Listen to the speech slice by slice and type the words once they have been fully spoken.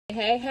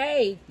Hey,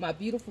 hey, my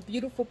beautiful,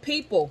 beautiful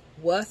people.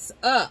 What's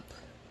up?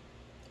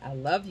 I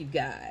love you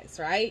guys,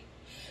 right?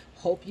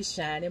 Hope you're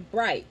shining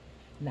bright.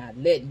 Not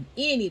letting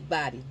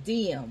anybody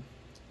dim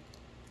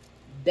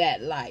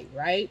that light,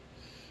 right?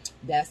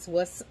 That's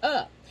what's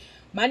up.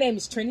 My name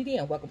is Trinity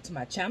and welcome to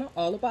my channel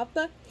all about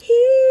the healing.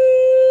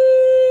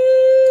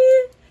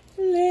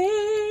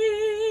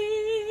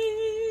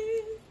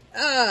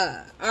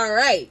 All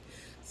right.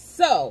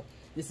 So,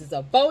 this is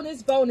a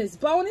bonus,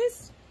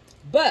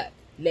 but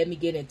let me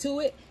get into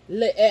it.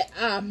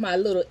 My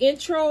little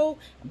intro.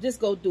 I'm just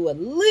going to do a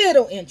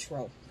little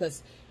intro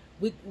because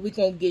we're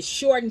going to get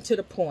short and to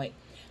the point.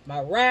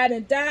 My ride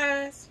and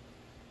dies.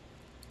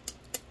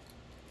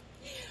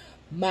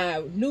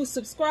 My new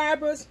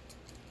subscribers.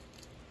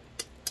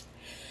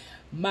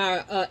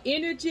 My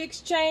energy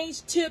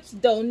exchange, tips,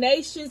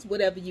 donations,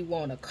 whatever you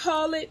want to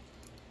call it.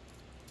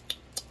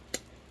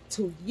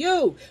 To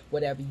you,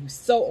 whatever you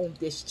sow on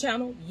this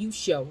channel, you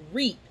shall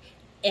reap.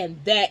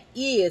 And that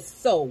is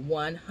so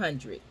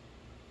 100,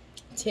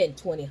 10,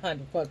 20,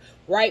 100,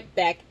 right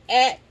back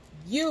at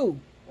you,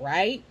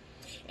 right?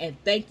 And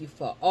thank you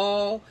for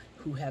all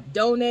who have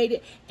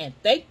donated. And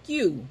thank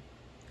you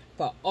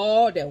for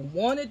all that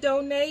want to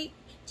donate.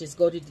 Just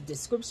go to the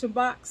description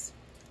box.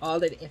 All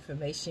of the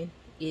information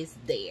is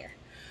there.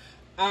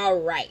 All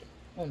right.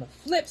 On the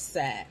flip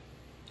side,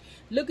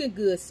 looking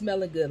good,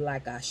 smelling good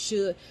like I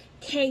should.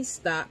 Can't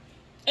stop.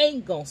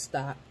 Ain't gonna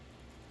stop.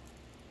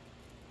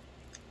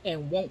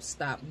 And won't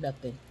stop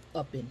nothing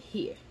up in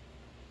here.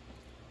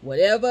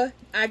 Whatever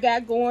I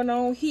got going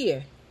on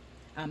here,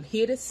 I'm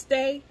here to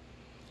stay.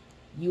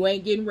 You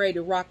ain't getting ready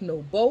to rock no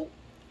boat.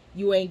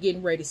 You ain't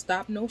getting ready to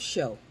stop no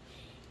show.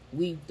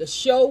 The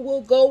show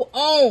will go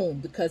on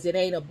because it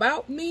ain't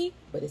about me,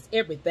 but it's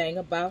everything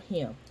about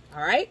him.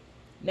 All right?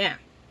 Now,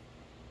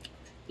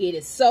 it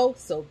is so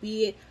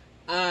be it.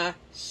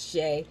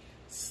 Ashe,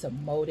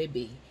 Samote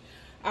be.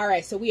 All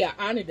right, so we are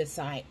honored the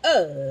sign of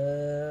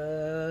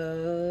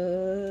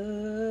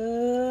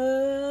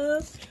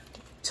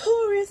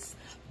Taurus.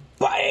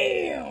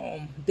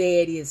 Bam!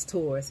 There it is,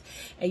 Taurus.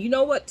 And you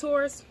know what,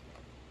 Taurus?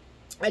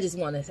 I just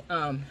want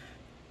to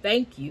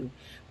thank you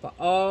for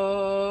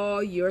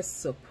all your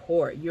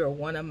support. You're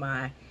one of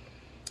my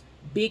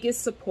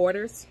biggest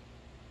supporters.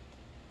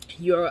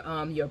 Your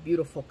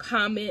beautiful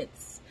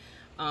comments.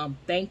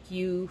 Thank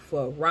you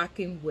for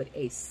rocking with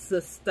a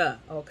sister,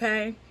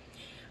 okay?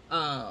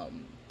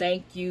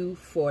 Thank you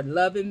for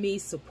loving me,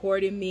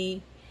 supporting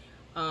me.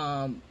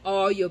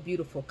 All your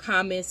beautiful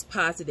comments,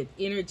 positive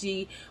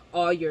energy,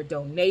 all your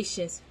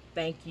donations.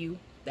 Thank you,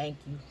 thank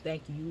you,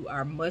 thank you. You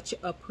are much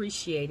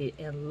appreciated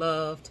and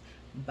loved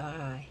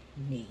by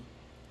me.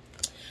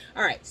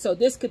 All right, so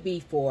this could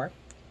be for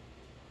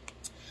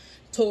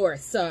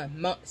Taurus,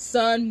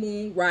 Sun,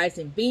 Moon,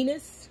 Rising,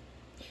 Venus.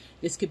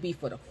 This could be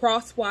for the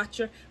cross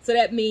watcher. So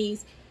that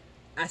means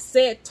I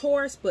said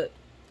Taurus, but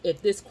if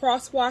this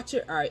cross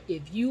watcher, or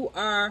if you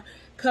are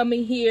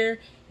coming here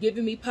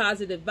giving me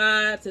positive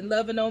vibes and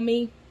loving on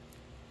me,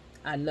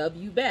 I love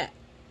you back.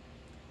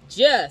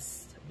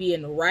 Just be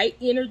in the right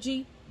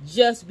energy.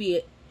 Just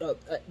be, in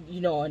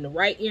the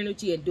right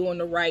energy and doing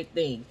the right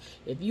thing.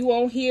 If you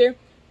on here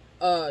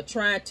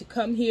trying to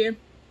come here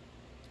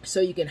so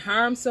you can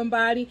harm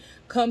somebody,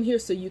 come here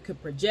so you can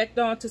project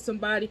onto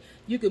somebody,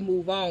 you can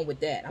move on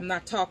with that. I'm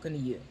not talking to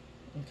you,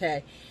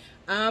 okay?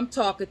 I'm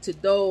talking to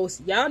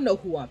those, y'all know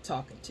who I'm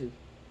talking to.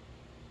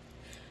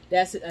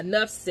 That's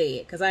enough said,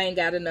 because I ain't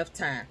got enough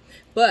time.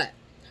 But,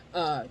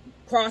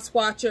 cross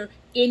watcher,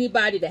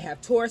 anybody that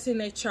have Taurus in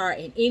their chart,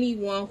 and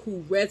anyone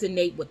who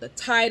resonate with the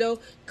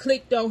title,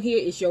 clicked on here,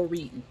 is your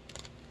reading.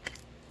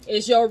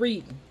 It's your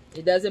reading.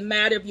 It doesn't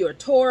matter if you're a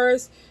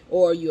Taurus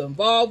or you're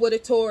involved with a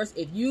Taurus.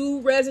 If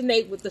you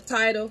resonate with the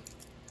title,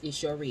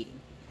 it's your reading.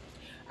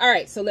 All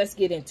right, so let's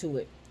get into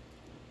it.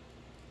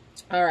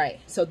 All right,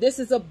 so this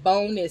is a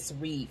bonus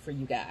read for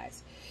you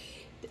guys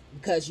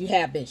because you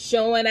have been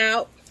showing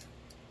out.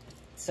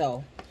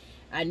 So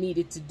I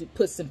needed to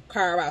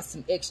carve out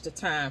some extra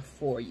time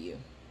for you.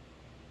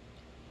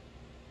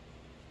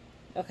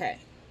 Okay.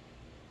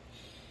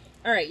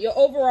 All right, your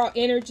overall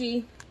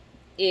energy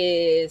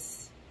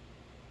is,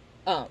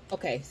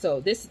 okay, so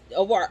this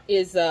overall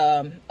is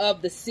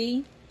of the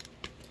sea.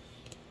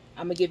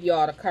 I'm going to give you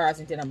all the cards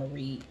and then I'm going to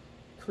read.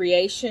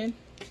 Creation,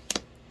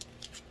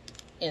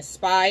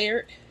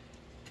 inspired,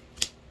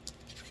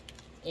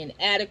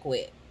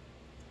 inadequate,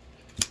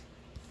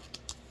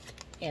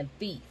 and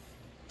thief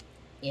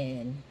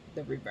in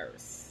the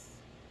reverse.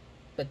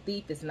 But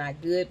thief is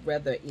not good,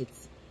 whether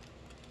it's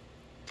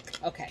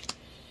okay.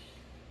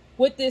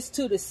 With this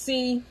to the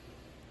sea,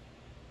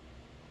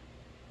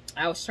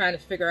 I was trying to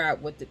figure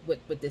out what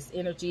this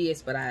energy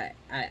is, but I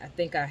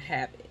think I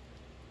have it.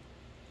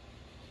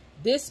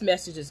 This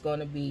message is going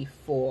to be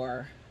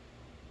for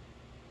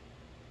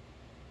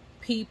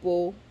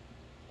people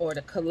or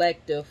the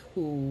collective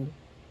who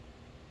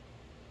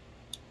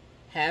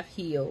have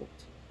healed,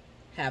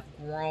 have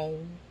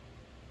grown,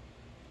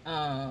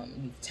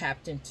 you've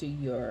tapped into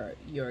your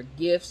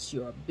gifts,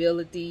 your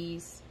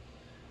abilities,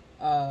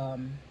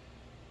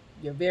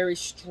 You're very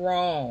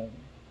strong.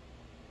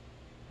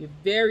 You're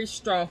very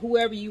strong.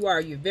 Whoever you are,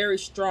 you're very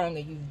strong,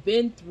 and you've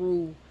been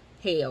through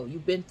hell.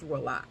 You've been through a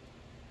lot.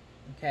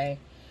 Okay.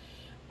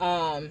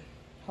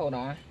 Hold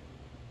on.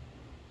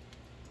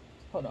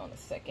 Hold on a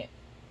second.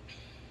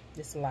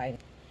 This light,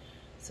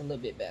 it's a little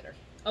bit better.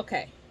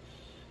 Okay.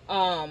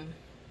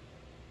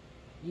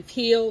 You've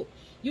healed.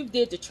 You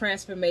did the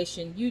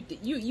transformation.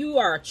 You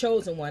are a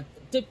chosen one.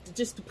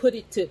 Just to put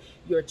it to,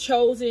 you're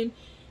chosen.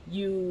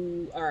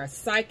 You are a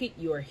psychic.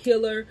 You're a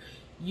healer.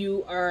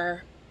 You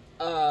are,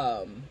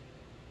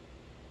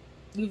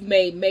 you've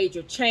made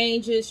major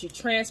changes. You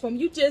transform.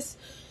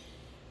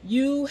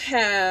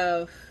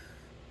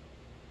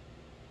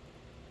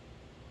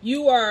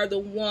 You are the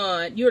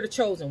one. You're the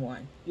chosen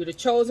one. You're the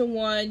chosen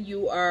one.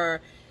 You are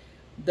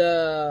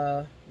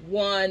the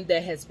one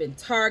that has been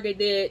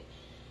targeted,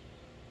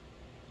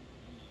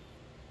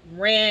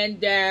 ran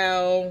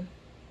down,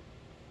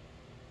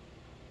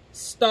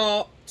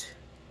 stalked,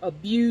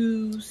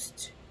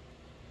 abused.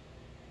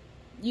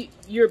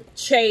 You're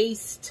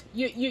chased.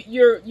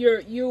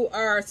 You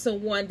are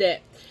someone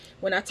that,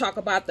 when I talk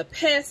about the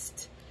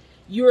pest,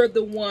 you're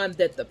the one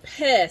that the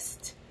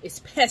pest is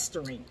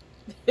pestering.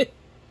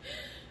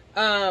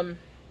 In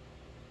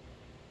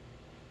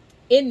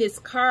this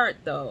card,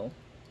 though,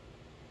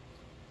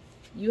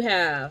 you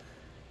have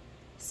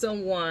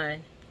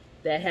someone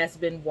that has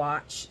been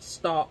watched,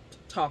 stalked,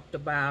 talked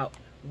about,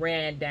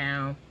 ran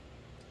down.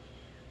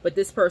 But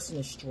this person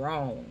is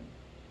strong.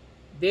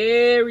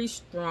 Very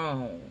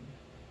strong.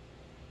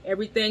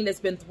 Everything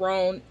that's been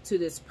thrown to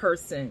this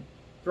person,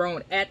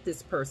 thrown at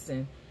this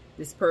person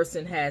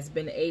has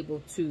been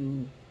able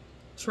to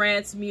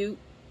transmute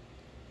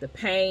the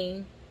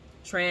pain,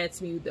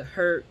 transmute the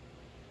hurt,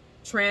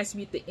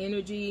 transmute the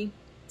energy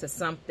to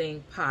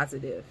something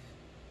positive.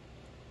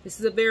 This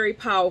is a very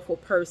powerful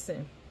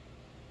person.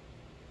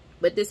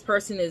 But this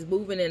person is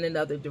moving in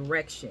another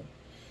direction.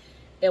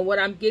 And what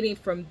I'm getting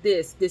from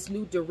this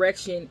new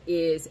direction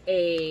is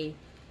a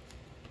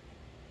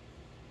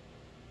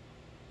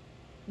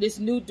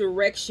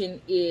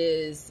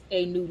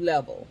new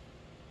level.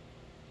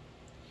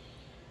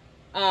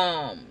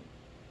 But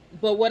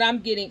what I'm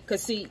getting,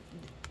 because see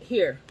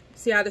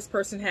how this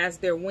person has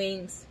their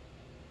wings?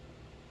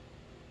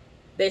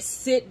 They're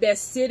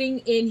sitting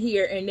in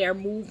here, and they're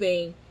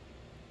moving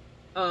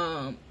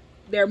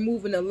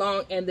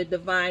along, and the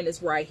divine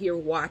is right here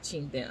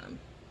watching them.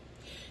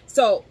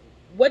 So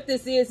what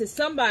this is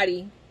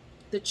somebody,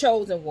 the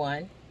chosen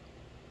one,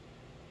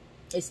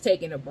 is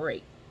taking a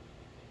break.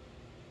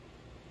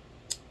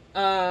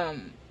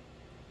 They're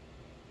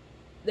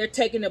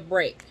taking a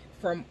break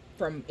from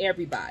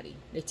everybody.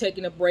 They're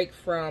taking a break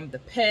from the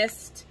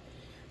pest.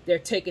 They're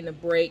taking a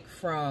break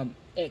from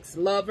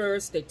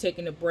ex-lovers. They're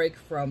taking a break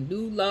from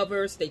new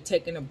lovers. They're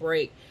taking a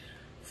break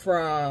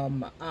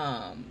from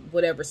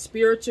whatever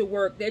spiritual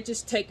work. They're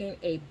just taking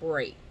a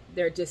break.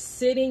 They're just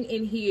sitting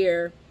in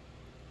here,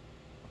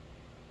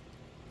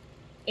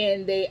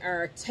 and they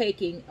are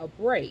taking a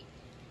break.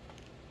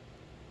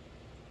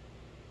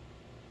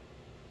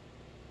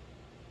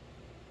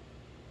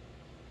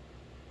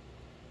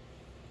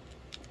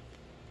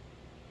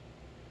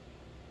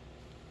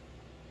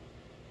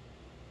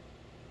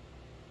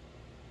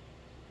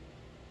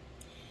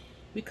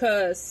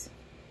 Because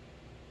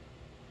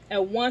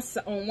on one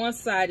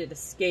side of the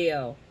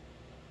scale,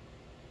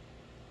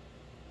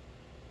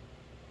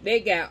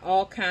 they got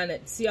all kind of,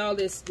 see all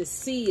this, the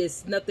sea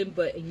is nothing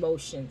but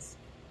emotions.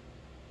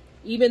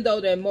 Even though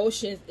the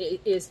emotions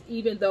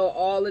even though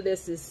all of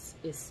this is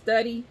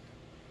study,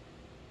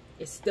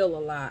 it's still a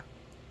lot.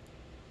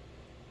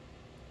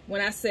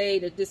 When I say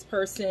that this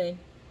person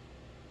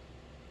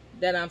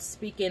that I'm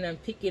speaking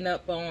and picking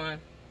up on,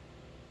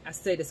 I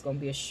said it's going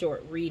to be a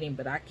short reading,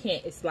 but I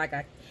can't. It's like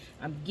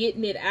I'm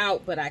getting it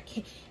out, but I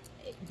can't.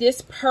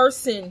 This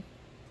person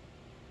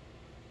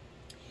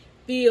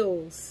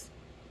feels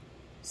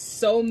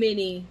so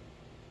many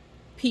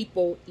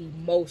people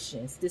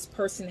emotions. This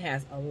person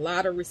has a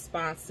lot of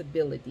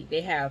responsibility.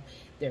 They have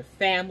their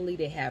family,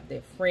 they have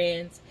their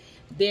friends,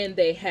 then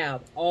they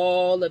have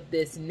all of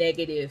this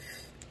negative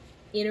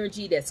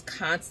energy that's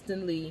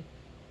constantly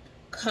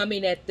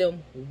coming at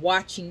them,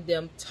 watching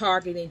them,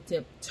 targeting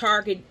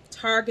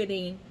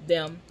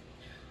them.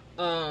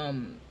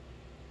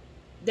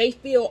 They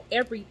feel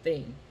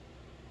everything.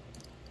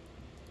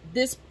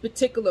 This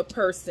particular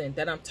person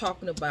that I'm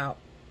talking about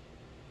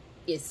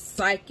is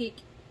psychic,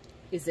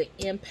 is an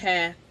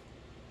empath,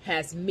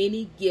 has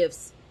many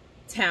gifts,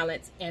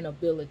 talents, and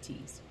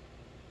abilities.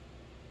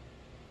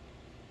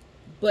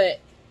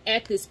 But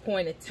at this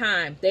point in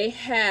time, they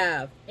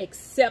have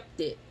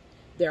accepted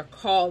their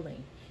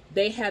calling.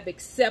 They have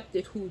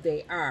accepted who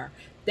they are.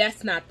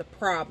 That's not the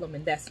problem,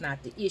 and that's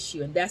not the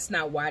issue, and that's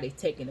not why they're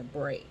taking a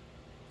break.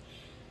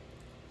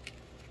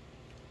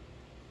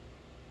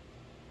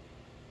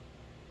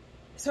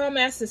 So I'm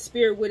asking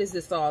Spirit, what is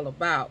this all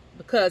about?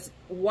 Because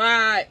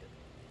why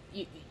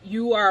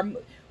you are,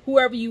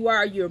 whoever you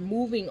are, you're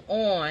moving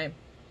on.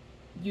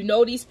 You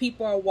know these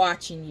people are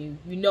watching you.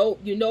 You know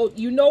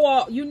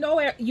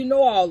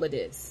all of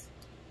this.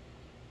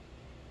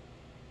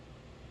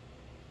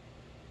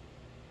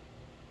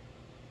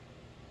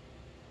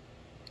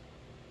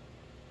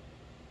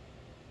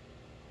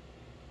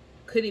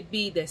 Could it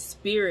be that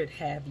spirit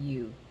have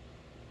you?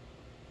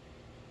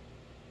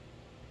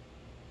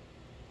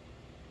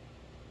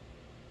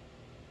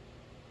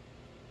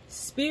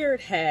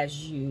 Spirit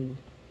has you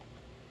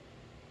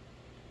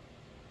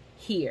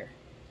here.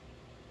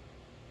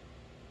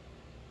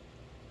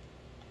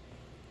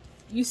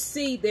 You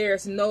see, there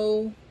is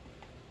no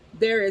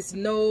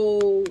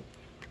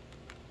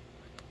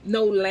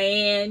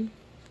land.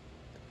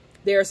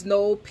 There's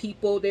no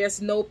people.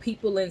 There's no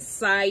people in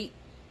sight.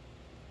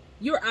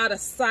 You're out of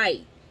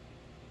sight.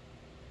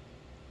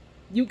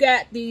 You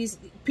got these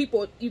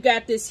people, you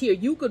got this here.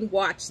 You can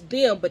watch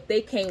them, but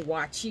they can't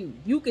watch you.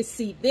 You can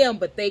see them,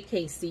 but they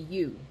can't see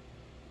you.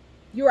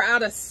 You're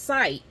out of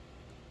sight.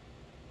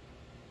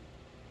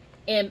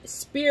 And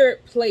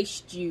Spirit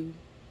placed you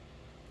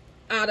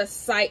out of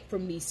sight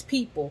from these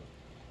people.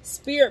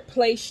 Spirit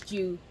placed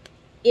you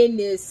in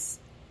this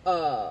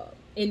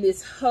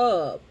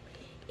hub.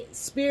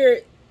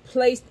 Spirit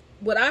placed,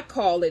 what I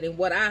call it, and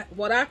what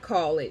I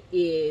call it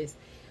is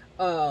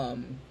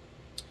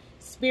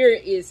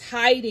Spirit is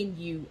hiding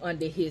you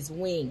under his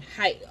wing,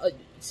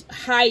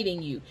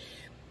 hiding you.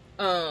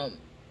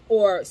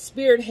 Or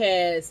Spirit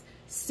has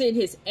sent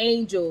his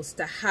angels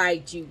to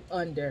hide you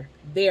under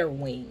their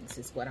wings,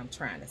 is what I'm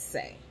trying to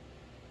say.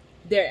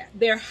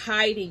 They're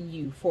hiding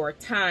you for a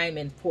time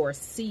and for a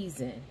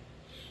season.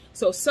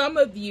 So some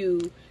of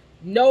you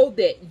know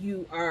that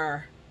you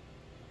are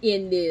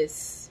in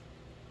this,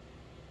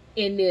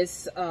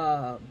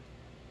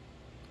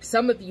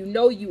 some of you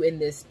know you in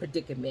this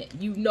predicament.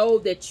 You know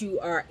that you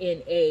are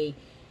in a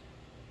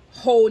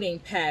holding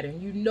pattern.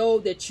 You know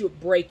that you're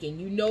breaking.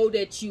 You know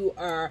that you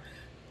are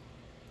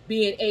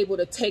being able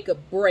to take a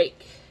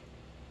break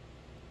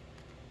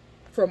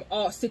from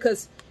all,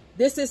 because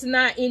this is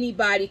not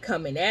anybody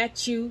coming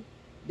at you.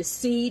 The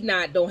seed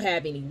don't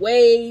have any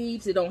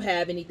waves. It don't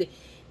have anything.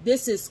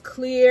 This is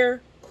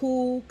clear,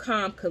 cool,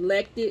 calm,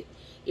 collected.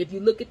 If you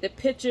look at the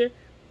picture,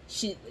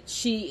 she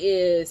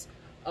is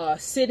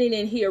sitting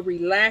in here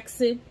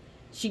relaxing.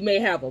 She may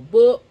have a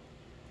book,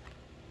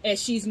 and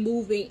she's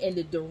moving in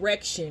the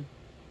direction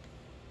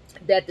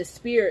that the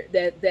Spirit,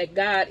 that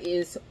God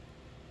is,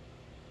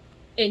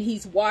 and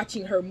he's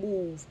watching her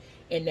move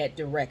in that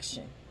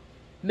direction,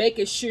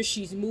 making sure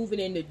she's moving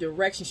in the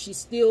direction. She's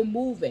still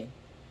moving.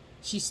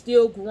 She's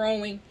still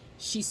growing.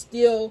 She's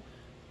still,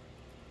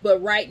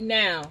 but right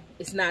now,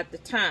 it's not the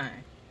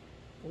time.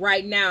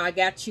 Right now, I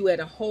got you at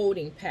a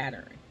holding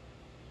pattern.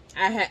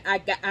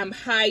 I'm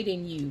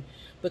hiding you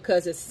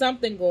because there's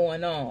something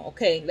going on.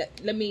 Okay,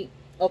 let me,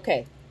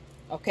 okay,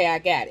 I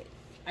got it.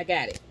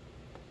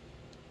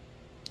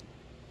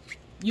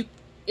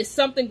 It's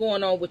something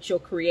going on with your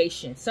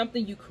creation.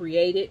 Something you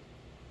created,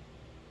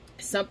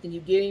 something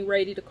you're getting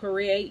ready to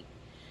create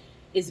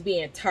is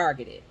being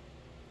targeted.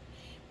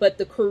 But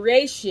the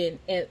creation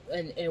and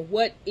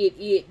what it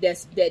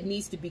is that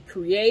needs to be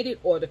created,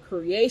 or the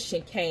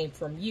creation came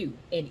from you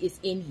and it's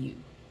in you.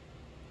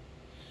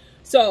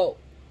 So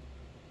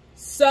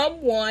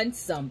someone,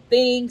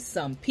 something,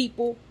 some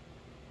people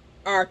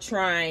are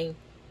trying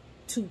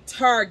to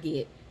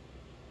target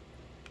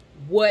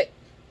what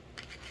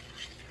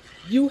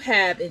you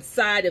have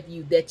inside of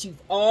you that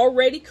you've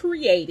already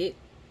created,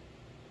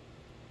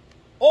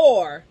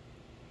 or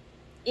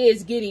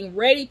is getting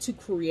ready to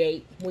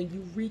create when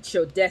you reach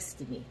your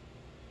destiny.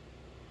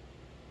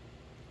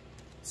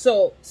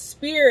 So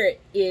Spirit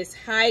is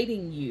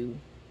hiding you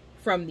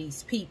from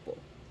these people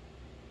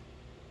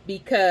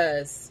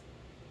because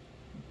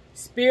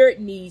Spirit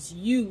needs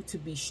you to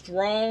be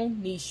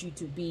strong, needs you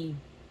to be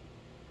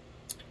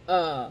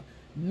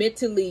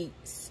mentally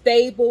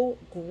stable,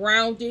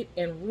 grounded,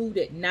 and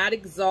rooted, not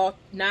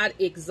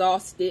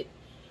exhausted,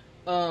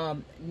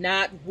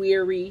 not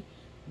weary,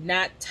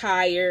 not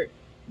tired,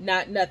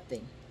 not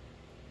nothing.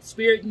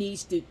 Spirit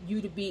needs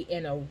you to be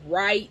in a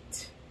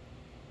right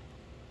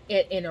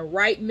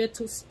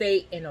mental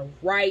state, in a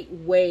right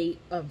way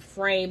of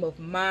frame of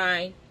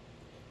mind,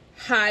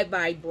 high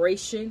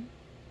vibration.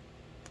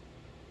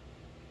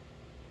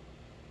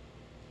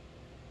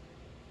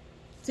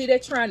 See, they're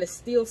trying to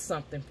steal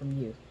something from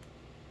you.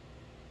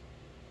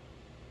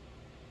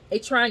 They're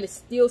trying to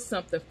steal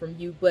something from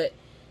you, but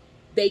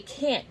they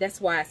can't.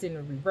 That's why it's in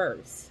the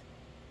reverse.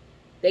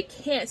 They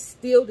can't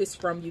steal this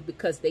from you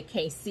because they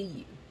can't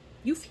see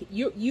you.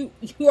 You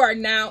are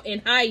now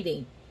in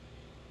hiding.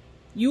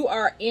 You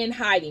are in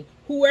hiding.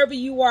 Whoever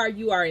you are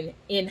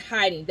in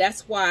hiding.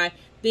 That's why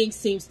things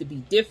seems to be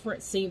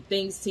different.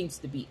 Things seems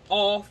to be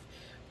off.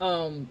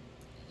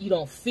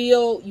 You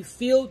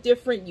feel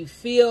different. You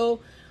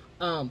feel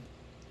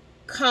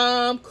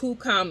calm, cool,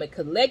 calm, and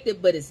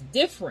collected, but it's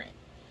different.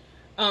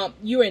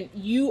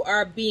 You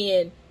are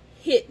being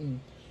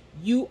hidden.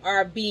 You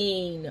are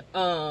being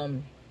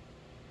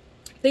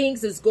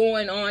things is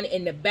going on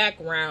in the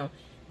background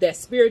that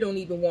Spirit don't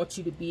even want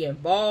you to be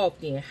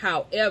involved in.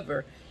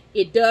 However,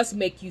 it does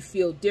make you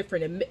feel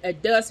different.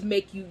 It does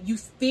make you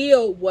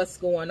feel what's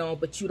going on,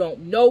 but you don't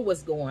know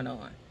what's going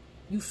on.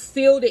 You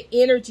feel the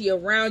energy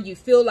around you,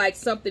 feel like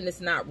something is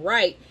not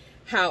right.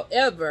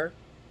 However,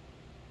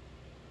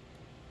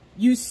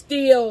 you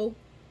still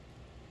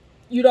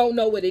You don't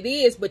know what it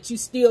is, but you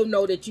still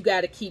know that you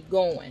got to keep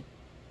going.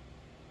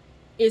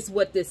 Is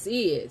what this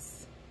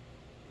is.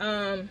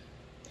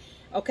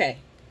 Okay.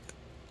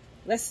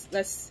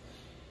 Let's.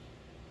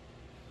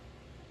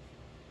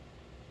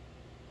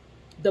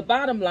 The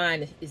bottom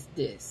line is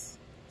this.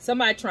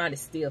 Somebody trying to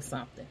steal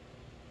something.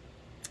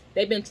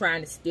 They've been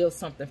trying to steal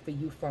something for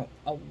you for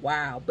a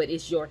while, but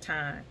it's your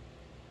time.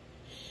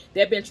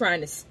 They've been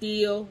trying to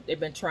steal. They've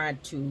been trying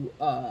to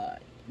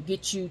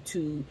get you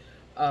to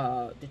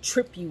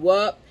trip you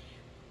up,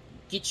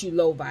 get you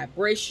low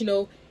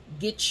vibrational,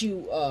 get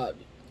you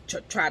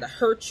to try to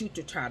hurt you,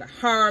 to try to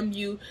harm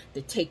you,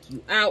 to take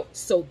you out.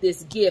 So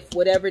this gift,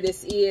 whatever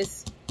this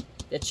is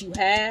that you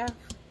have,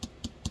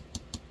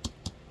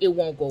 it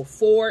won't go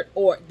forward.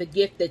 Or the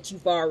gift that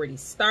you've already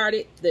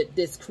started,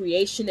 this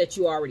creation that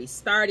you already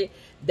started,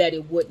 that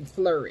it wouldn't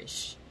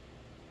flourish.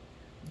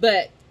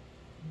 But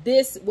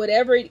this,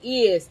 whatever it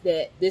is,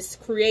 that this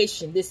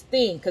creation, this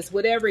thing, because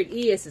whatever it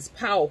is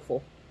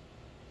powerful.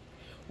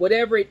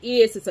 Whatever it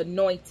is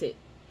anointed.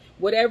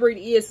 Whatever it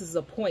is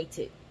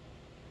appointed.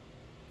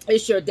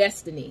 It's your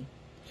destiny.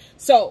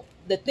 So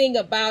the thing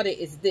about it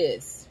is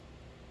this.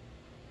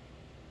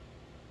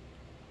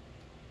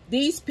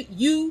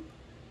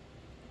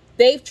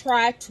 They've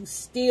tried to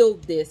steal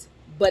this,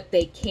 but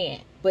they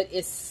can't. But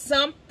it's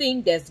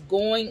something that's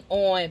going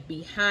on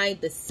behind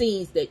the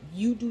scenes that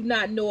you do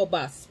not know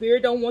about.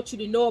 Spirit don't want you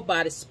to know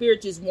about it.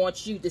 Spirit just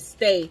wants you to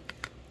stay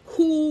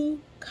cool,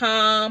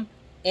 calm,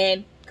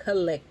 and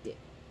collected.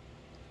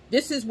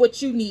 This is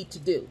what you need to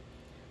do.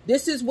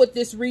 This is what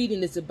this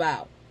reading is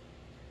about.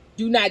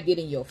 Do not get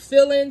in your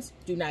feelings.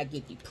 Do not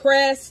get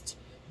depressed.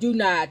 Do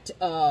not,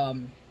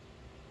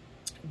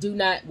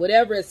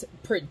 whatever is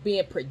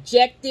being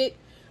projected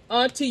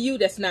onto you,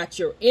 that's not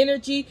your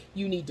energy.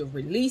 You need to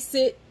release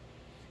it.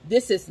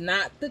 This is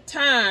not the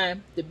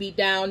time to be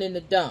down in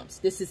the dumps.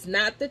 This is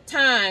not the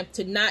time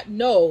to not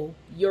know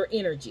your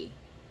energy.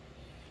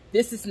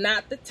 This is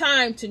not the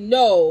time to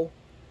know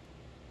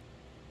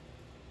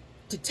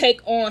to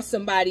take on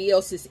somebody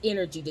else's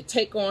energy, to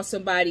take on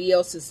somebody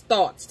else's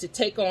thoughts, to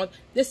take on.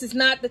 This is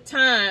not the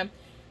time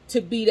to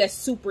be that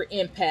super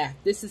empath.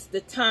 This is the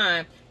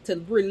time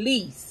to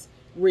release,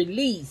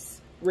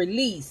 release,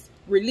 release,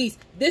 release.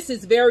 This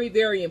is very,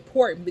 very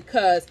important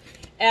because,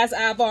 as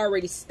I've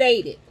already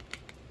stated,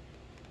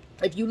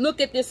 if you look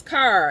at this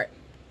card,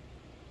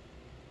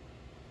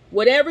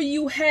 whatever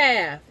you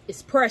have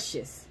is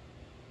precious.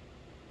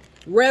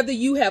 Whether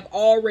you have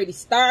already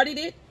started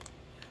it,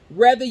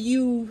 whether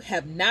you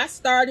have not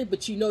started,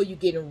 but you know you're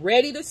getting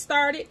ready to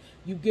start it,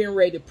 you're getting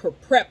ready to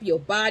prep your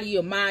body,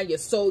 your mind, your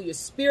soul, your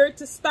spirit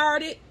to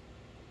start it.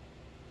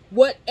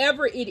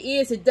 Whatever it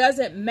is, it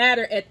doesn't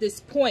matter at this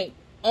point.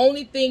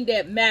 Only thing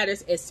that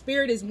matters is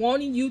Spirit is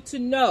wanting you to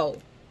know.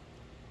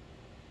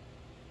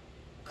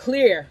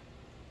 Clear.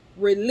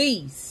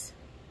 Release.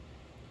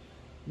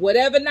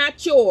 Whatever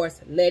not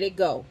yours, let it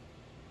go.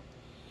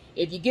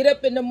 If you get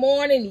up in the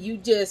morning and you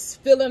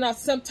just feeling off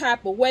some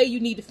type of way, you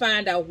need to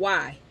find out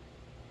why.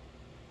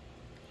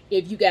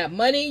 If you got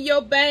money in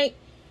your bank,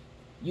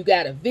 you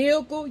got a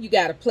vehicle, you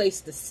got a place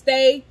to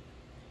stay,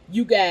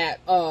 you got,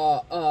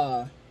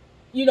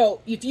 you know,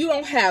 if you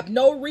don't have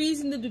no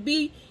reason to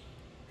be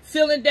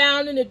feeling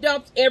down in the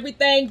dumps,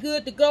 everything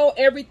good to go,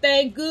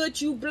 everything good,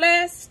 you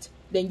blessed,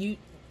 then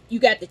you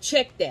got to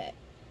check that.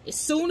 As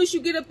soon as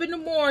you get up in the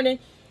morning,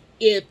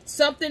 if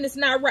something is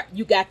not right,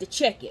 you got to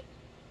check it.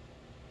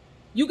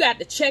 You got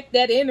to check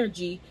that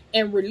energy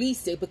and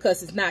release it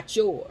because it's not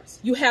yours.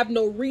 You have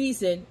no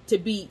reason to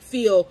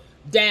feel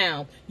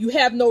down. You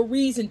have no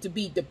reason to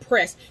be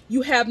depressed.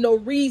 You have no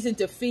reason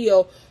to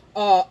feel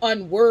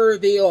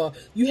unworthy, or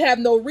you have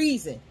no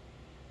reason.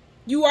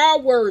 You are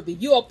worthy.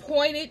 You are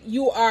appointed.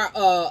 You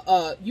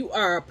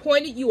are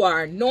appointed. You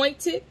are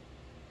anointed.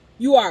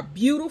 You are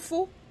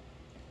beautiful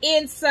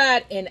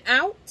inside and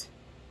out.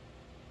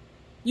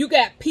 You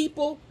got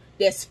people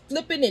that's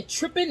flipping and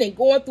tripping and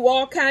going through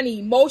all kind of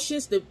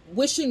emotions, the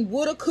wishing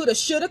woulda, coulda,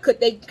 shoulda. Could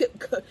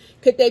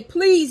they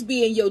please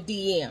be in your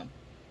DM?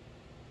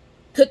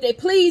 Could they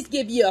please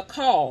give you a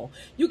call?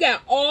 You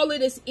got all of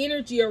this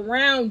energy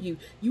around you.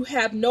 You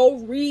have no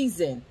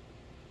reason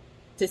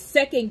to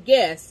second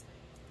guess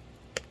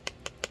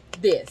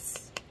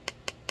this.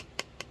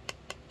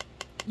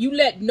 You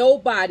let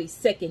nobody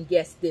second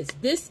guess this.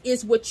 This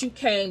is what you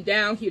came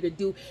down here to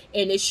do,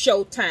 and it's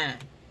showtime.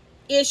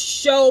 It's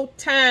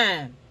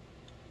showtime.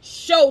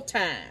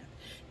 Showtime.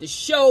 To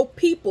show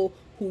people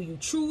who you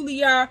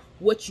truly are,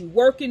 what you're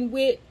working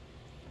with,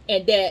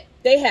 and that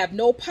they have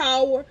no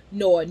power,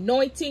 no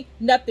anointing,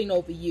 nothing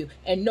over you,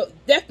 and no,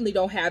 definitely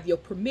don't have your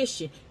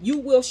permission. You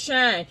will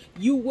shine.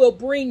 You will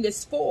bring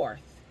this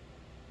forth.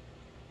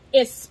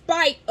 In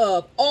spite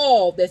of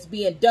all that's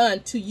being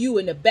done to you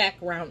in the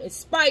background, in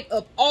spite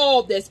of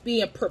all that's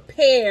being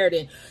prepared,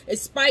 and in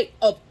spite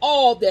of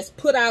all that's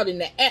put out in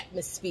the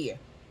atmosphere,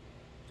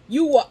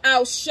 you will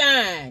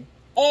outshine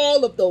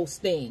all of those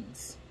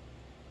things.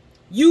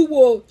 You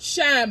will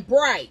shine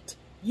bright.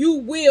 You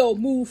will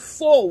move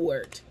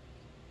forward.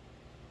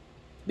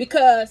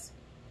 Because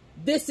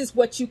this is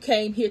what you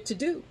came here to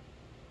do.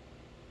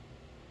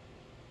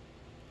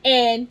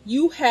 And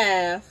you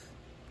have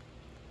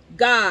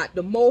God,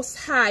 the Most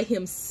High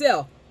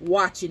himself,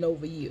 watching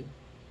over you.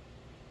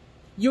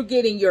 You're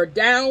getting your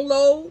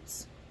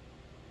downloads.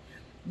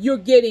 You're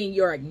getting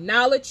your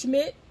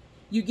acknowledgement.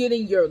 You're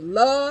getting your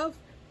love.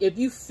 If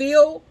you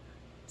feel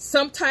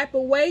some type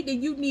of way,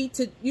 then you need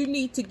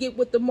to get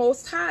with the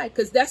Most High,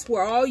 because that's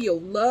where all your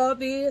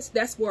love is.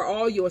 That's where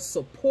all your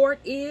support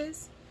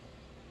is.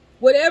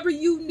 Whatever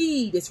you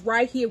need is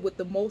right here with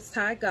the Most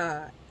High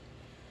God.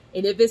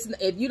 And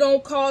if you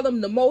don't call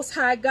him the Most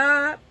High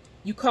God,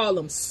 you call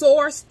him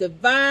Source,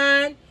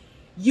 Divine,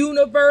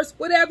 Universe,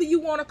 whatever you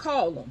want to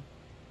call him.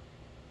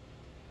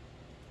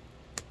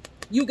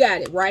 You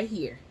got it right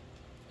here.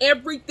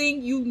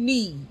 Everything you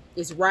need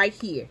is right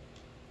here.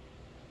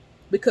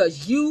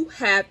 Because you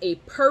have a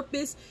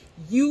purpose,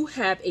 you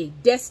have a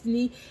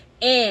destiny,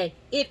 and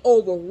it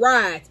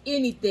overrides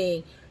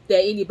anything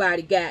that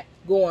anybody got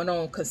going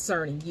on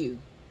concerning you.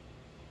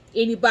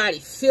 Anybody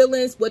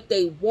feelings, what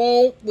they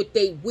want, what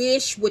they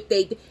wish,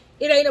 it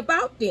ain't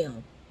about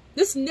them.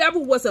 This never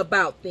was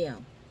about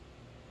them.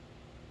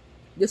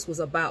 This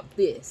was about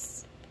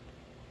this.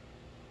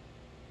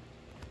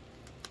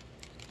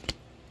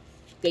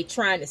 They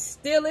trying to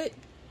steal it,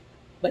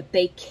 but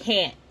they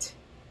can't.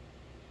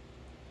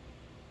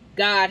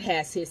 God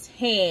has his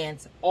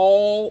hands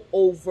all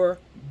over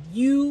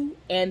you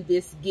and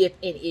this gift,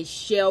 and it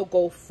shall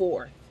go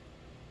forth.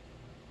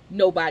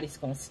 Nobody's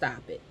going to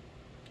stop it.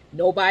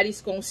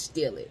 Nobody's going to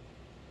steal it.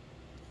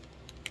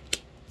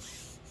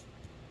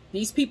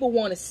 These people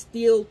want to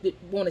steal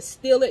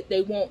it.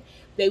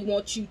 They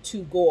want you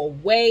to go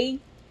away,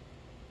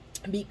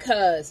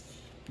 because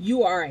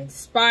you are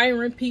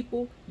inspiring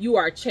people. You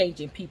are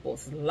changing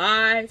people's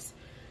lives.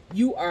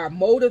 You are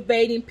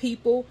motivating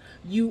people.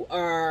 You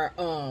are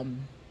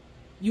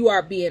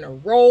being a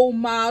role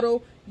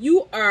model.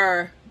 You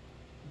are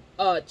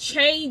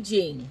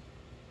changing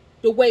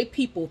the way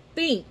people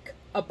think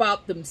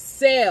about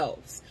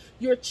themselves.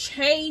 You're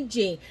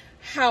changing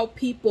how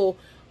people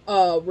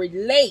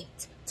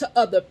relate to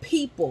other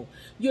people.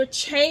 You're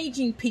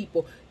changing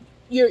people.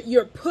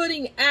 You're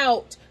putting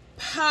out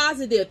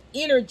positive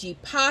energy,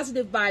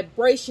 positive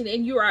vibration,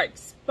 and you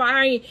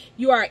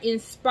are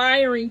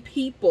inspiring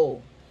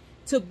people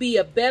to be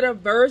a better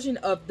version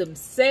of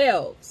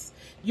themselves.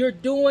 You're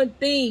doing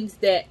things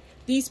that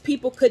these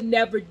people could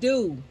never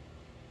do.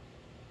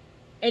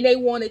 And they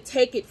want to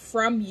take it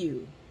from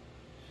you.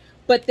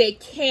 But they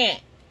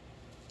can't,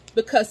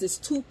 because it's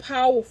too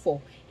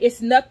powerful.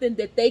 It's nothing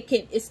that they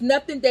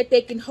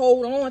can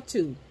hold on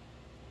to.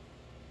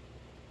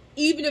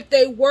 Even if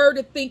they were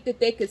to think that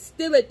they could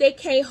steal it, they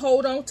can't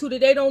hold on to it.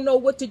 They don't know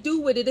what to do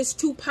with it. It's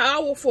too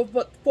powerful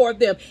for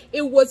them.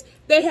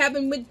 They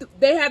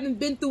haven't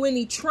been through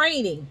any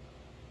training.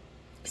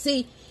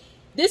 See,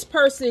 this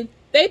person,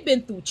 they've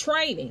been through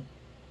training,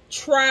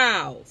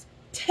 trials,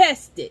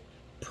 tested,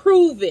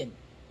 proven.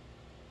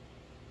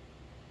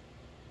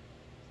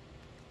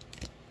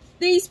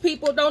 These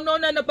people don't know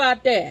nothing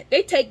about that.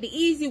 They take the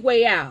easy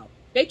way out.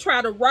 They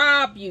try to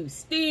rob you,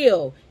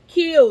 steal,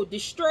 kill,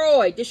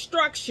 destroy,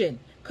 destruction,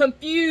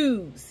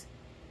 confuse,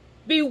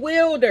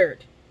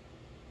 bewildered.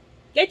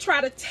 They try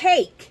to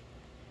take,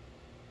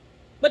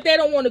 but they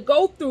don't want to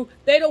go through.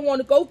 They don't want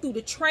to go through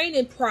the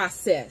training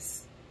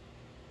process,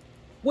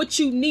 what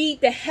you need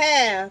to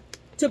have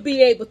to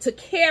be able to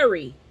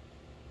carry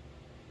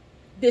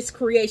this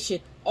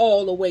creation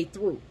all the way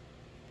through.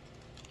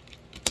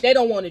 They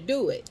don't want to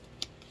do it.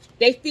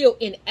 They feel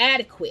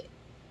inadequate.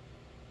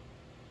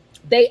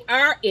 They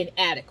are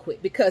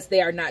inadequate because they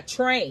are not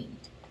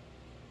trained.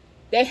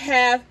 They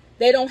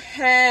don't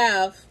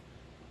have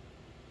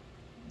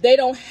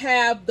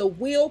the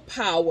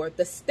willpower,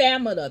 the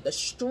stamina, the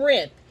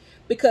strength,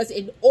 because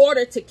in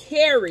order to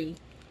carry,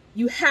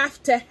 you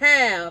have to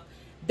have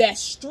that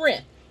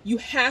strength. You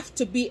have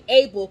to be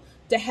able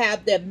to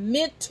have the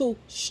mental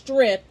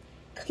strength,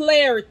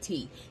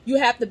 clarity. You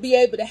have to be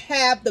able to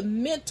have the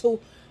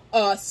mental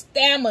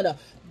stamina,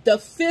 the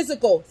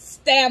physical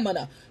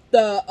stamina,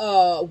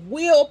 the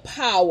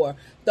willpower,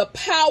 the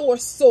power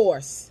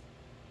source,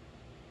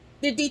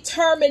 the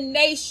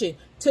determination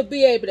to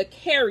be able to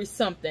carry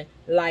something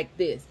like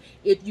this.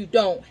 If you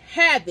don't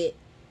have it,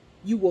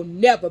 you will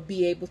never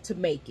be able to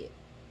make it.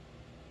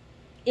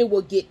 It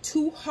will get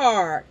too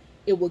hard.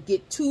 It will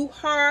get too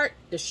hard.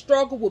 The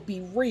struggle will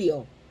be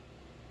real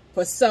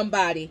for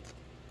somebody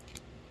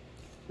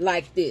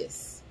like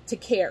this to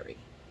carry.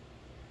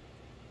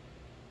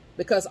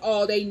 Because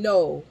all they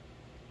know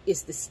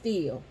is to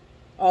steal.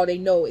 All they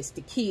know is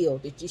to kill,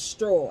 to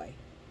destroy.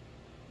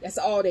 That's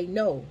all they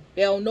know.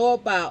 They don't know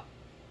about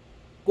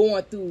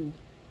going through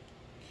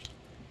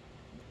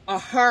a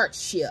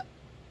hardship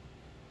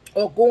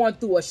or going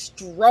through a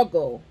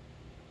struggle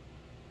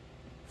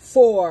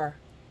for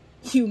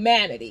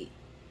humanity.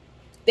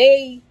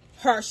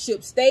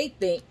 Hardships, they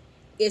think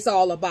it's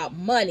all about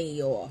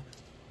money, or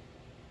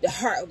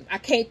I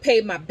can't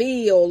pay my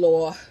bill,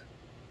 or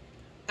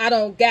I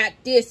don't got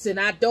this and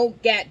I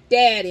don't got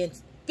that, and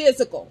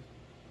physical.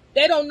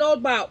 They don't know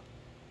about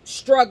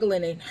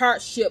struggling and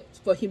hardships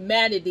for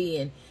humanity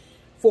and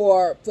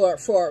for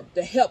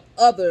to help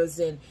others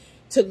and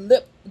to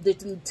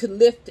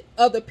lift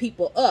other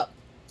people up.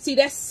 See,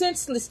 that's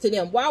senseless to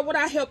them. Why would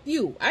I help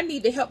you? I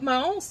need to help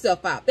my own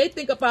self out. They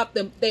think about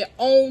their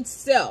own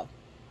self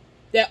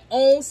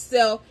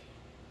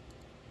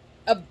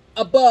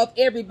above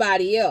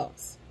everybody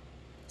else.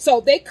 So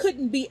they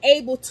couldn't be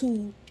able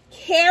to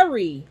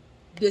carry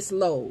this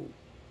load.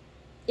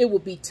 It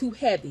would be too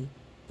heavy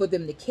for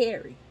them to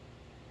carry.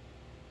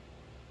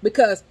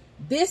 Because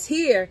this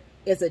here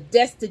is a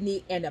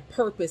destiny and a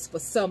purpose for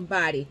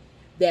somebody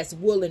that's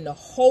willing to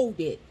hold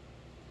it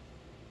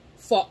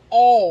for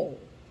all.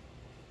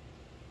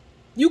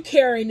 You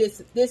carrying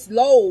this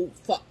load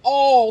for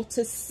all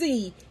to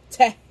see,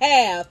 to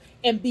have,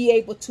 and be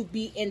able to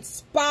be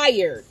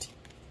inspired.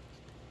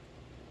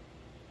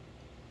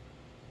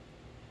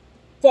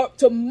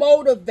 To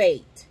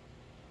motivate.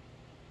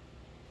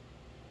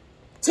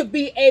 To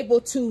be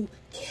able to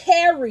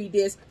carry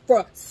this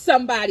for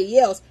somebody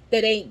else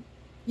that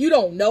you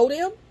don't know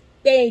them.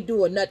 They ain't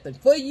doing nothing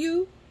for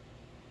you.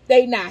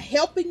 They not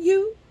helping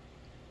you.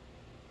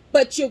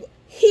 But you're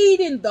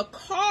heeding the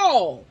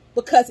call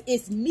because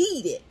it's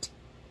needed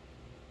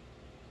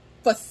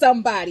for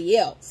somebody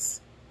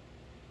else.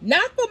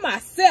 Not for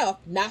myself,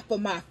 not for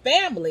my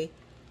family,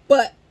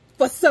 but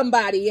for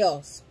somebody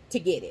else to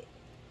get it.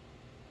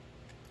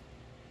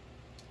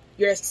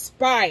 You're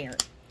inspiring.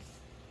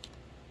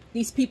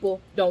 These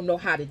people don't know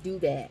how to do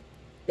that.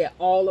 They're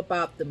all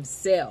about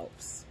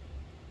themselves.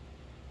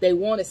 They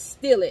want to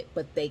steal it,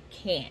 but they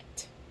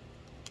can't.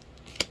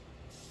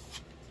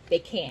 They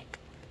can't.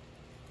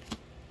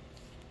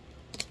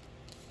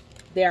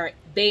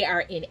 They are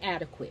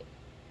inadequate.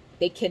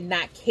 They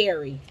cannot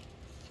carry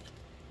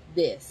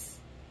this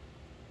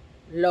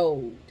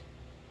load.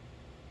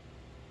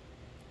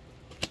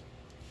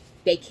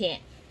 They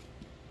can't.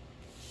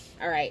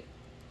 All right.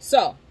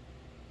 So,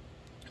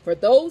 for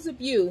those of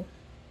you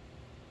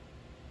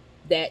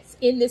that's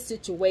in this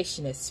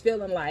situation, that's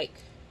feeling like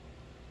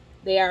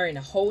they are in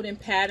a holding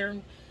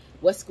pattern,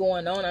 what's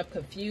going on? I'm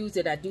confused.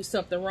 Did I do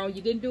something wrong?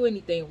 You didn't do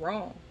anything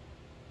wrong.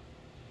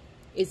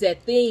 Is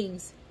that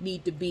things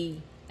need to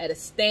be at a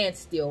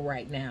standstill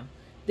right now.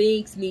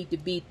 Things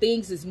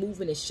is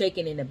moving and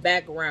shaking in the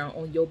background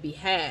on your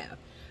behalf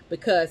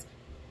because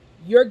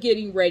you're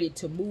getting ready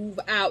to move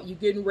out. You're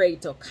getting ready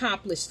to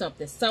accomplish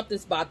something.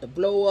 Something's about to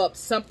blow up.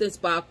 Something's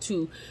about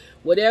to,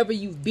 whatever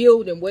you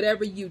build and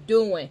whatever you're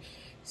doing,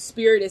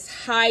 Spirit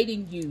is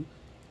hiding you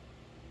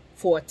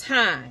for a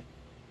time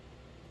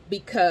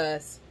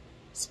because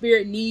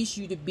Spirit needs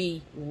you to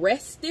be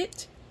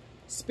rested.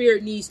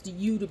 Spirit needs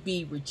you to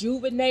be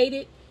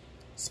rejuvenated.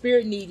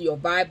 Spirit needs your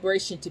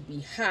vibration to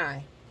be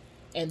high.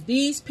 And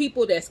these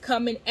people that's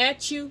coming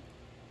at you,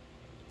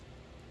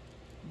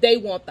 they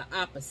want the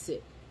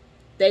opposite.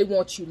 They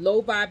want you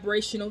low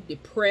vibrational,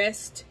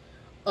 depressed,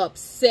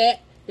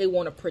 upset. They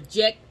want to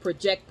project,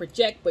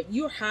 but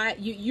you're high.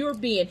 You're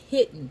being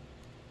hidden.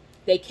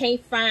 They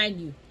can't find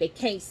you. They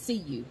can't see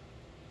you.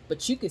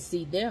 But you can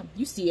see them.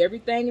 You see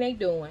everything they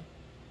doing.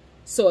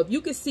 So if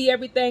you can see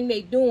everything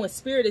they doing,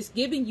 Spirit is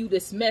giving you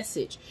this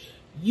message.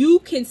 You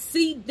can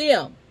see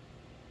them.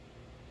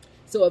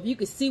 So if you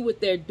can see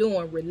what they're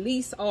doing,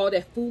 release all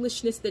that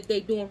foolishness that they're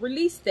doing.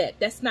 Release that.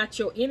 That's not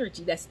your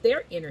energy. That's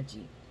their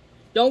energy.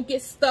 Don't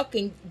get stuck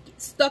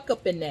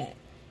up in that.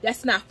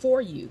 That's not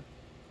for you.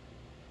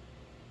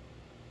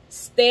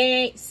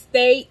 Stay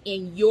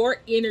in your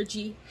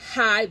energy,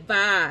 high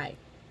vibe.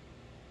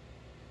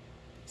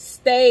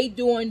 Stay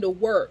doing the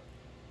work.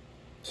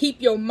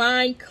 Keep your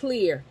mind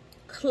clear.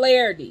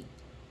 Clarity.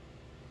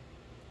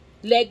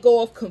 Let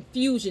go of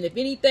confusion. If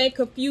anything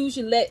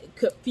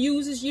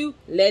confuses you,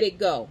 let it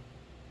go.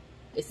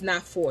 It's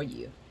not for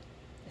you.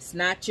 It's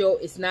not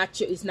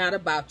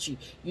about you.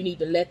 You need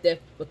to let that,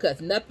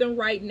 because nothing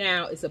right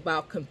now is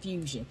about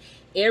confusion.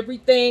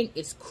 Everything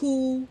is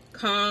cool,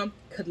 calm,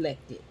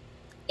 collected.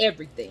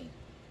 Everything.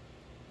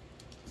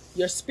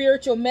 Your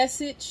spiritual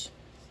message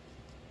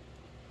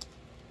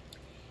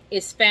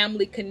is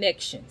family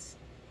connections.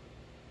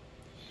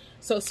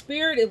 So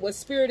what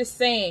Spirit is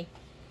saying,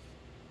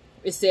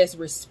 it says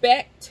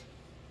respect,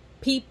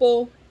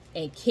 people,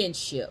 and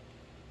kinship.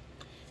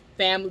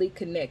 Family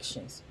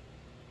connections.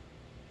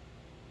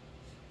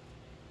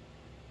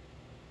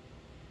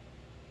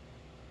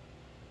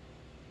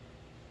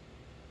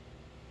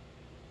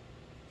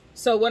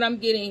 So what I'm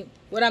getting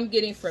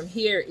from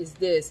here is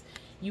this.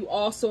 You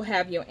also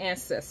have your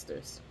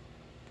ancestors.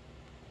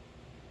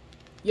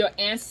 Your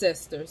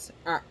ancestors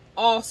are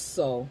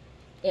also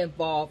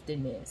involved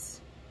in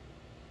this.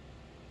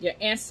 Your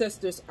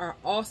ancestors are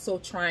also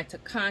trying to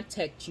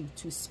contact you,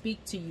 to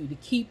speak to you, to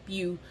keep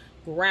you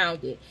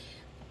grounded.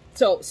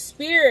 So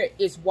Spirit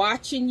is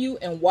watching you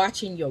and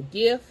watching your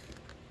gift,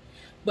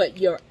 but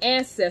your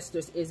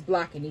ancestors is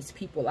blocking these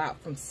people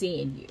out from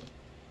seeing you.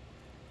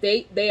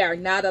 They are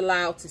not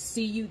allowed to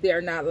see you.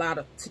 They're not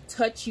allowed to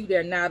touch you.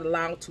 They're not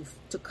allowed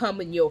to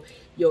come in your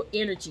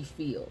energy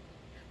field.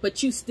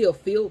 But you still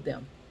feel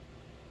them.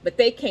 But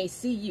they can't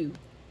see you.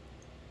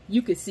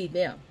 you can see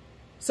them.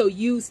 So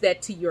use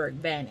that to your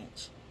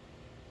advantage.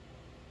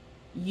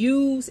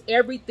 Use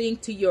everything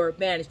to your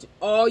advantage.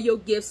 All your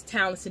gifts,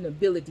 talents, and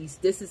abilities.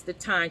 This is the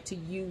time to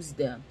use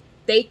them.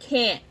 They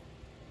can't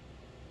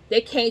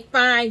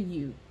find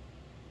you.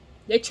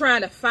 They're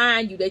trying to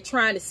find you. They're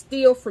trying to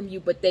steal from you,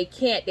 but they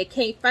can't. They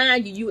can't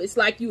find you. It's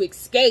like you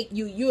escaped.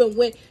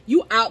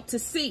 You out to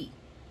sea.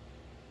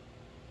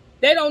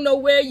 They don't know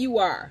where you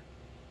are.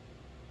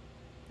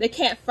 They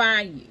can't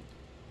find you.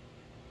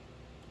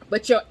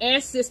 But your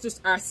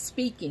ancestors are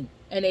speaking,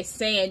 and they're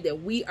saying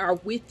that we are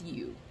with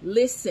you.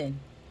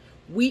 Listen,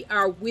 we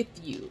are with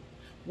you.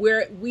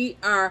 We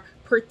are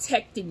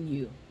protecting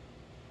you.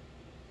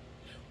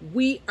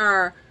 We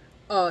are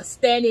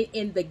standing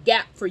in the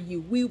gap for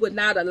you. We would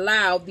not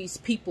allow these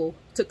people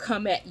to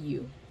come at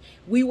you.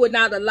 We would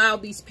not allow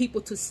these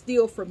people to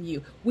steal from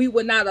you. We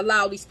would not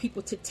allow these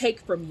people to take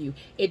from you.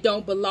 It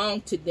don't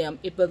belong to them.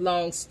 It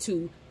belongs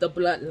to the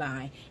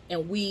bloodline.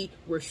 And we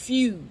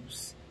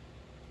refuse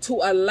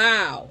to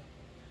allow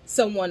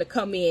someone to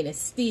come in and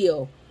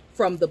steal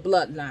from the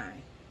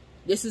bloodline.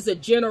 This is a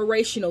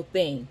generational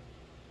thing.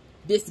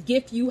 This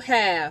gift you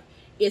have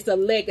is a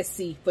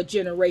legacy for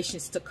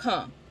generations to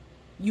come.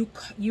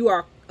 You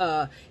are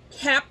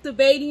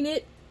captivating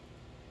it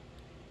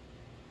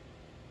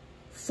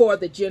for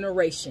the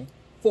generation,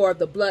 for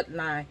the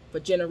bloodline,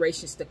 for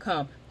generations to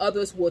come.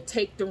 Others will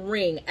take the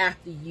ring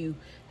after you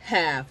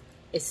have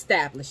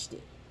established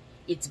it.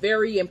 It's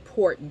very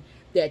important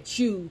that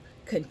you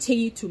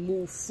continue to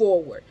move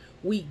forward.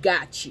 We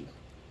got you.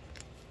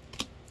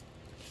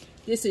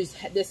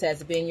 This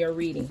has been your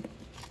reading.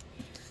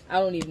 I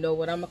don't even know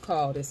what I'm gonna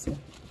call this one.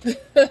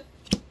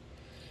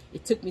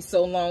 It took me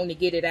so long to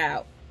get it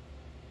out.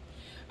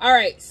 All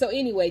right, so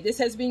anyway, this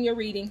has been your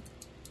reading.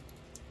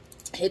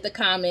 Hit the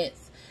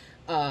comments.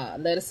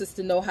 Let a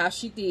sister know how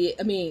she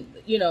did. I mean,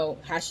 you know,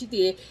 how she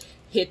did.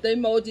 Hit the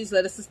emojis.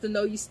 Let a sister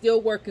know you're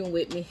still working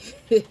with me.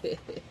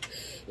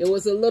 It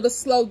was a little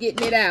slow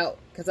getting it out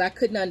because I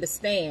couldn't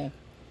understand.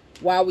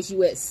 Why was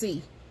you at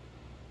sea?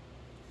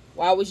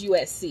 Why was you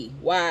at sea?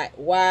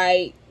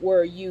 Why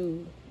were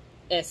you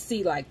at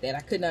sea like that?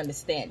 I couldn't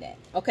understand that.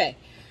 Okay.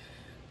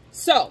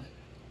 So,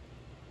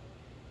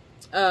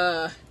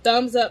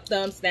 thumbs up,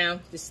 thumbs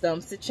down. Just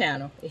thumbs the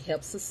channel. It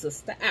helps a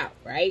sister out,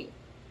 right?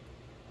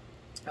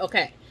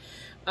 Okay.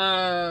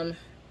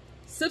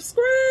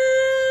 Subscribe.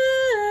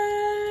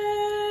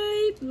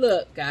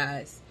 Look,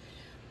 guys.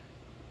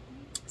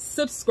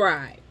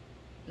 Subscribe,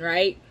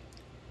 right?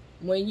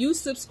 When you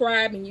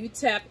subscribe and you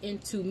tap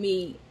into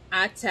me,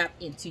 I tap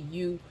into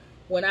you.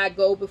 When I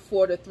go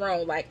before the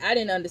throne, like I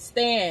didn't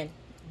understand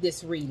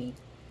this reading.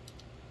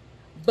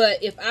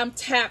 But if I'm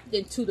tapped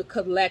into the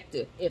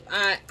collective, if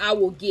I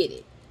will get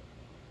it.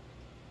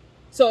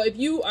 So if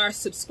you are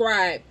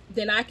subscribed,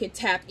 then I can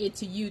tap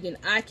into you. Then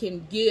I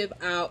can give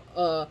out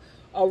a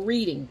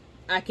reading.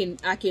 I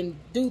can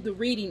do the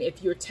reading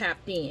if you're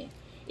tapped in.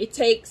 It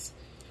takes,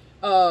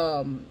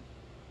 you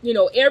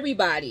know,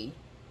 everybody.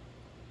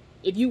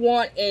 If you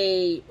want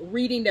a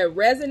reading that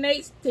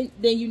resonates,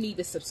 then you need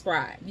to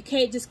subscribe. You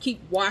can't just keep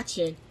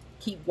watching,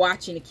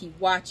 and keep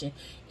watching.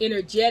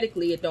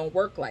 Energetically, it don't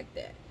work like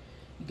that.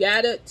 You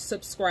gotta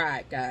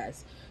subscribe,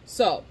 guys.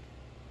 So,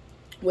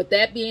 with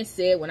that being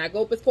said, when I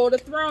go before the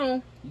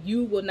throne,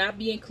 you will not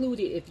be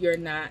included if you're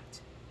not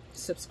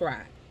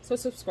subscribed. So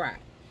subscribe.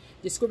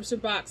 Description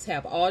box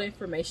have all the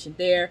information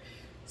there.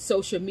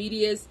 Social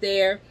media is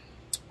there.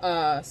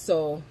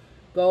 So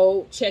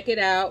go check it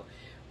out.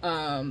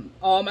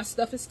 All my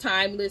stuff is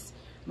timeless.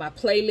 My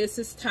playlist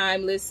is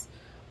timeless.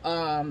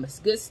 It's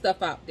good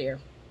stuff out there.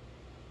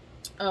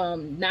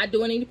 Not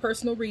doing any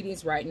personal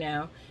readings right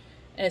now.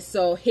 And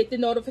so hit the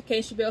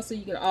notification bell so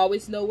you can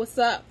always know what's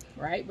up,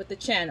 right? With the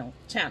channel.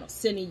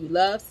 Sending you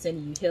love,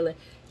 sending you healing.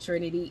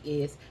 Trinity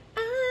is out.